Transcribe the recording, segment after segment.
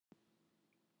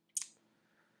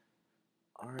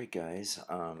Alright guys,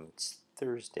 it's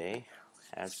Thursday.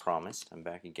 As promised, I'm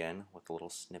back again with a little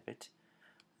snippet.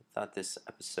 I thought this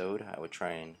episode I would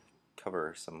try and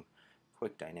cover some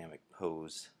quick dynamic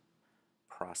pose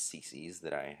processes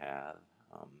that I have.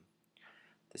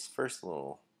 This first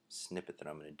little snippet that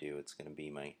I'm going to do, it's going to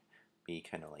be me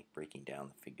kind of like breaking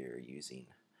down the figure using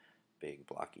big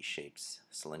blocky shapes,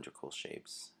 cylindrical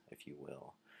shapes, if you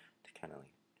will, to kind of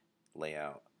like lay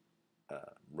out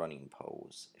running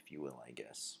pose, if you will, I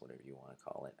guess, whatever you want to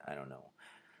call it. I don't know.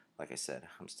 Like I said,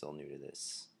 I'm still new to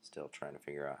this, still trying to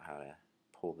figure out how to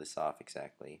pull this off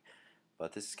exactly.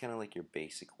 But this is kind of like your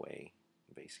basic way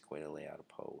to lay out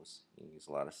a pose. You use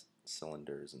a lot of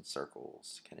cylinders and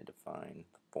circles to kind of define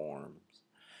the forms.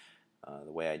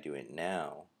 The way I do it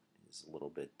now is a little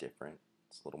bit different.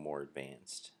 It's a little more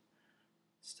advanced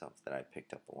stuff that I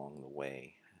picked up along the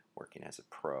way working as a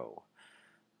pro.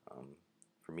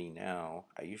 For me now,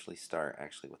 I usually start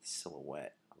actually with a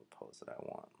silhouette of a pose that I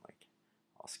want. Like,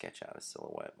 I'll sketch out a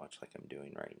silhouette, much like I'm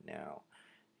doing right now,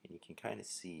 and you can kind of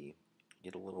see,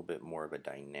 get a little bit more of a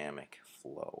dynamic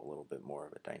flow, a little bit more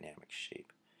of a dynamic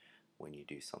shape when you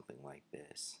do something like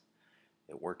this.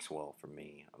 It works well for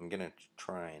me. I'm gonna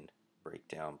try and break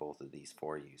down both of these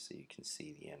for you so you can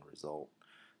see the end result,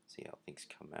 see how things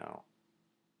come out.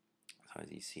 So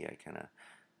as you see, I kind of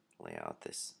lay out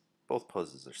this. Both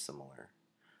poses are similar,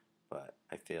 but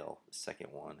I feel the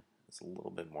second one is a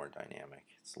little bit more dynamic.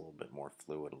 It's a little bit more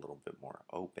fluid, a little bit more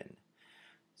open.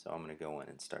 So I'm going to go in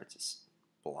and start just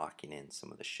blocking in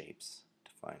some of the shapes,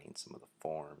 defining some of the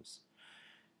forms.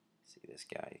 See this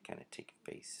guy kind of taking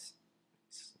face,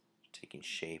 he's taking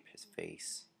shape. His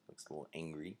face looks a little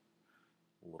angry,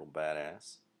 a little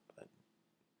badass, but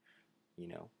you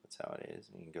know, that's how it is.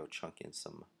 And you can go chunk in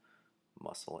some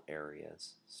muscle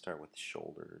areas. Start with the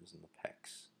shoulders and the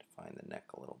pecs, define the neck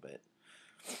a little bit.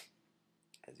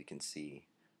 As you can see,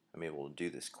 I'm able to do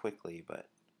this quickly, but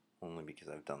only because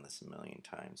I've done this a million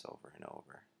times over and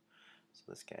over. So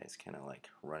this guy is kind of like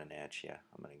running at you.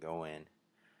 I'm going to go in,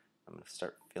 I'm going to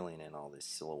start filling in all this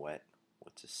silhouette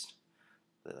with just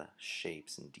the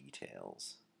shapes and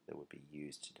details that would be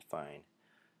used to define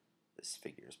this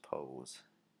figure's pose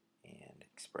and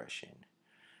expression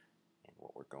and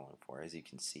what we're going for. As you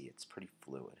can see, it's pretty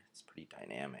fluid, it's pretty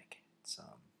dynamic. It's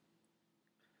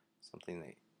something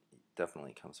that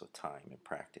definitely comes with time and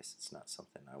practice. It's not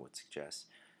something I would suggest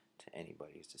to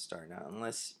anybody who's just starting out,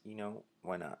 unless, you know,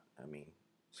 why not? I mean,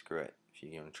 screw it. If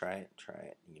you're going to try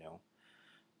it, you know,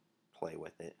 play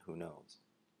with it. Who knows?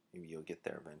 Maybe you'll get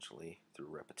there eventually through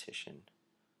repetition.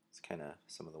 It's kind of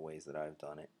some of the ways that I've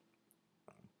done it.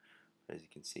 But as you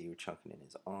can see, we're chunking in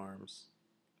his arms,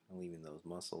 leaving those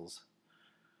muscles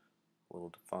a little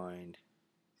defined.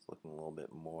 He's looking a little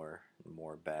bit more and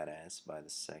more badass by the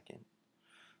second.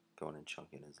 Going and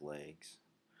chunking his legs.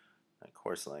 And of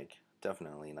course, like,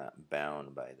 definitely not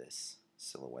bound by this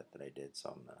silhouette that I did, so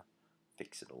I'm gonna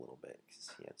fix it a little bit because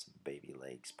he had some baby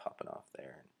legs popping off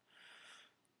there, and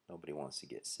nobody wants to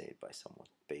get saved by someone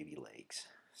with baby legs.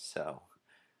 So,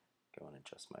 go and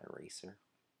adjust my eraser.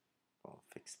 I'll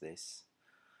fix this,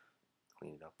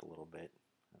 clean it up a little bit.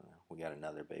 We got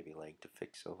another baby leg to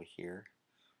fix over here,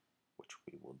 which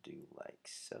we will do like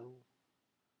so.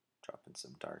 Dropping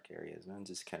some dark areas, and I'm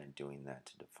just kind of doing that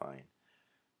to define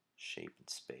shape and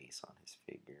space on his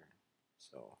figure.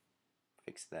 So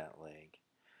fix that leg.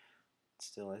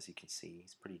 Still, as you can see,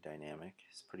 he's pretty dynamic.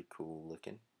 He's pretty cool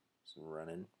looking. He's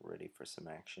running, ready for some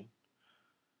action.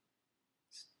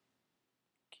 Just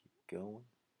keep going.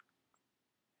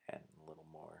 Adding a little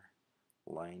more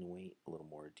line weight, a little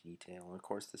more detail. And of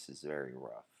course, this is very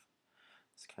rough.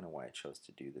 That's kind of why I chose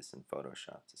to do this in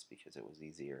Photoshop, just because it was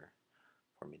easier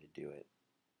for me to do it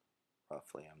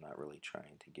roughly. I'm not really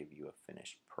trying to give you a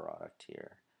finished product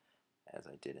here as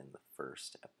I did in the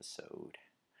first episode.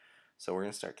 So we're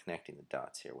going to start connecting the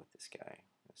dots here with this guy.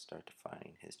 I'm going to start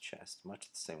defining his chest much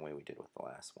the same way we did with the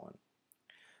last one.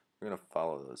 We're going to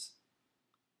follow those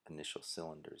initial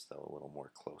cylinders though a little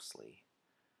more closely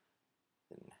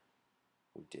than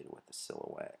we did with the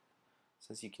silhouette.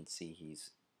 So as you can see,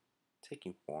 he's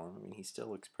taking form. I mean, he still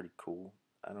looks pretty cool.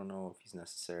 I don't know if he's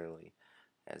necessarily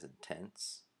as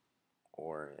intense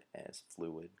or as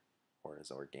fluid or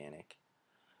as organic.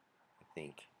 I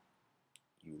think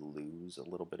you lose a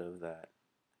little bit of that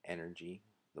energy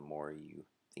the more you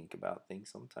think about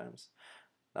things sometimes.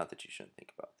 Not that you shouldn't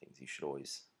think about things. You should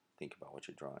always think about what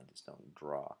you're drawing, just don't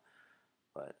draw.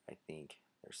 But I think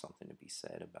there's something to be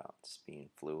said about just being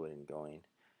fluid and going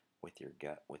with your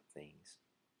gut with things.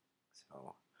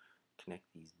 So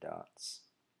connect these dots.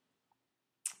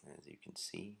 As you can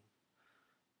see,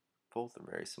 both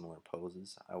are very similar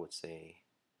poses. I would say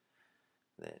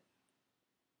that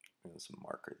let's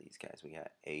marker these guys. We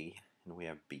got A and we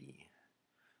have B.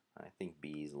 I think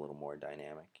B is a little more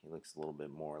dynamic. He looks a little bit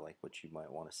more like what you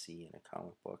might want to see in a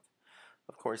comic book.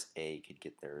 Of course, A could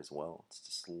get there as well. It's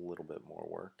just a little bit more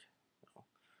work.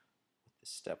 With this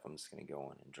step, I'm just going to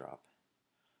go in and drop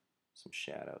some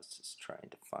shadows, just trying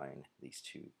to define these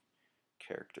two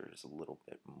characters a little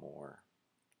bit more.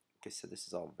 Like I said, this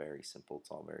is all very simple. It's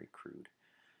all very crude,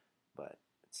 but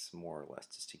it's more or less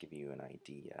just to give you an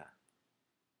idea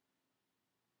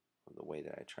of the way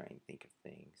that I try and think of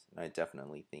things. And I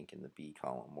definitely think in the B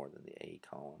column more than the A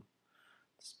column,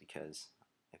 just because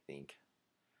I think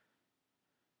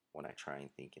when I try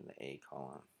and think in the A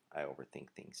column, I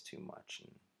overthink things too much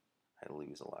and I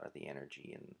lose a lot of the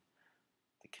energy and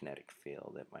the kinetic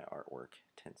feel that my artwork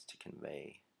tends to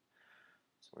convey.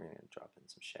 So we're going to drop in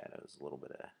some shadows, a little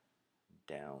bit of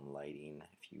down lighting,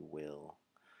 if you will.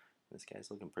 This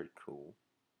guy's looking pretty cool.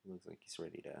 He looks like he's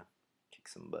ready to kick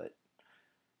some butt,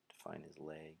 define his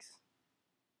legs.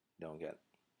 He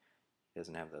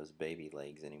doesn't have those baby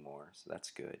legs anymore, so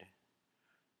that's good.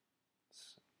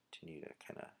 Let's continue to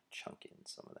kind of chunk in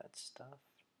some of that stuff,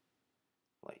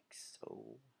 like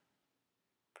so.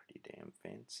 Pretty damn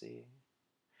fancy.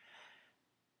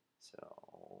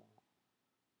 So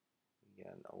we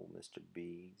got an old Mr.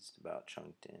 B just about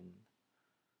chunked in.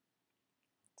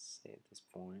 Let's say at this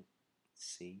point,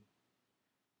 C.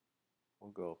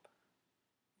 We'll go up,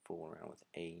 fool around with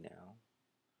A now.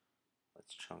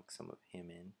 Let's chunk some of him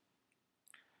in.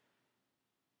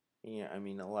 Yeah, I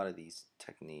mean, a lot of these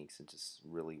techniques, I just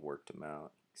really worked them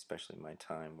out, especially my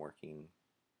time working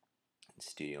in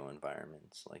studio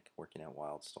environments, like working at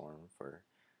Wildstorm for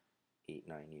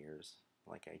 8-9 years,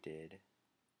 like I did.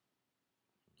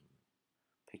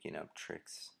 Picking up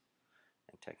tricks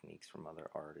and techniques from other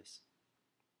artists.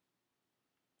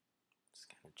 Just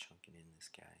kind of chunking in this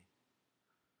guy.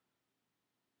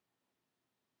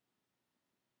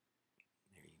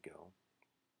 There you go.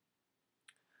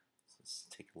 So let's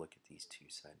take a look at these two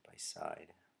side by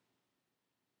side.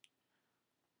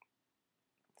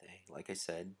 Like I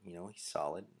said, he's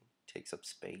solid, takes up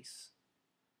space.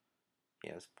 He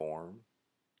has form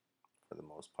for the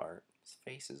most part. His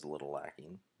face is a little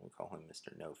lacking. We call him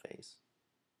Mr. No Face.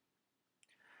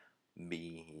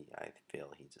 B, I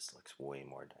feel he just looks way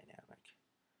more dynamic,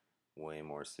 way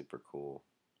more super cool.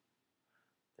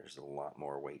 There's a lot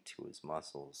more weight to his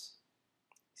muscles.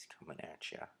 He's coming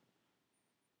at ya.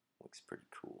 Looks pretty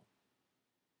cool.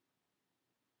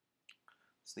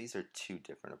 So these are two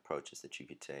different approaches that you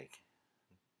could take.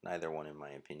 Neither one, in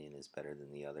my opinion, is better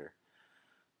than the other.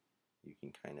 You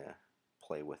can kind of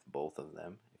play with both of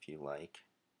them if you like.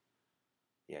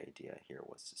 The idea here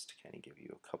was just to kind of give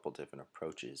you a couple different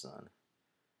approaches on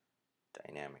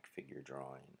dynamic figure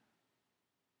drawing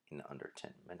in under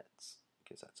 10 minutes,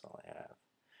 because that's all I have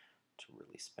to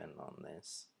really spend on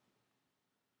this.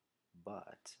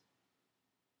 But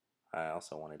I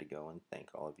also wanted to go and thank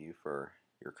all of you for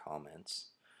your comments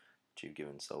that you've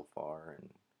given so far and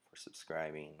for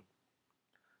subscribing.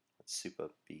 Let's soup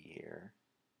up B here.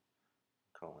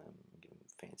 Call him, give him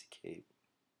a fancy cape.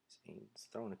 He's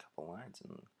throwing a couple lines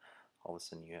and all of a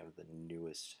sudden you have the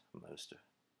newest, most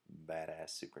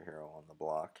badass superhero on the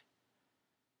block.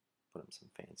 Put him some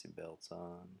fancy belts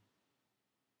on,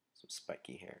 some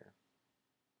spiky hair.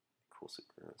 Cool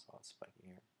superheroes all spiky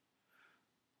hair.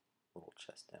 Little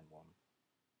chest emblem.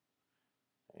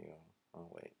 There you go.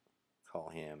 Oh wait, call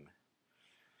him.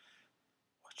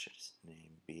 What should his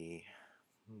name be?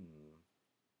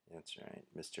 That's right,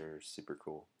 Mr. Super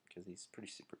Cool, because he's pretty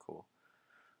super cool.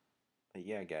 But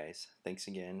yeah, guys, thanks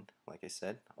again. Like I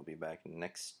said, I'll be back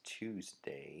next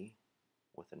Tuesday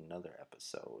with another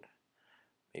episode.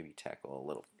 Maybe tackle a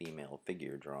little female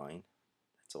figure drawing.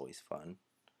 That's always fun.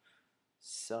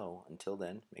 So, until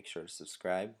then, make sure to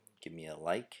subscribe, give me a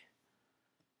like,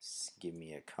 give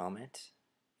me a comment,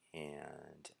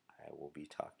 and I will be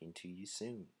talking to you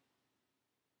soon.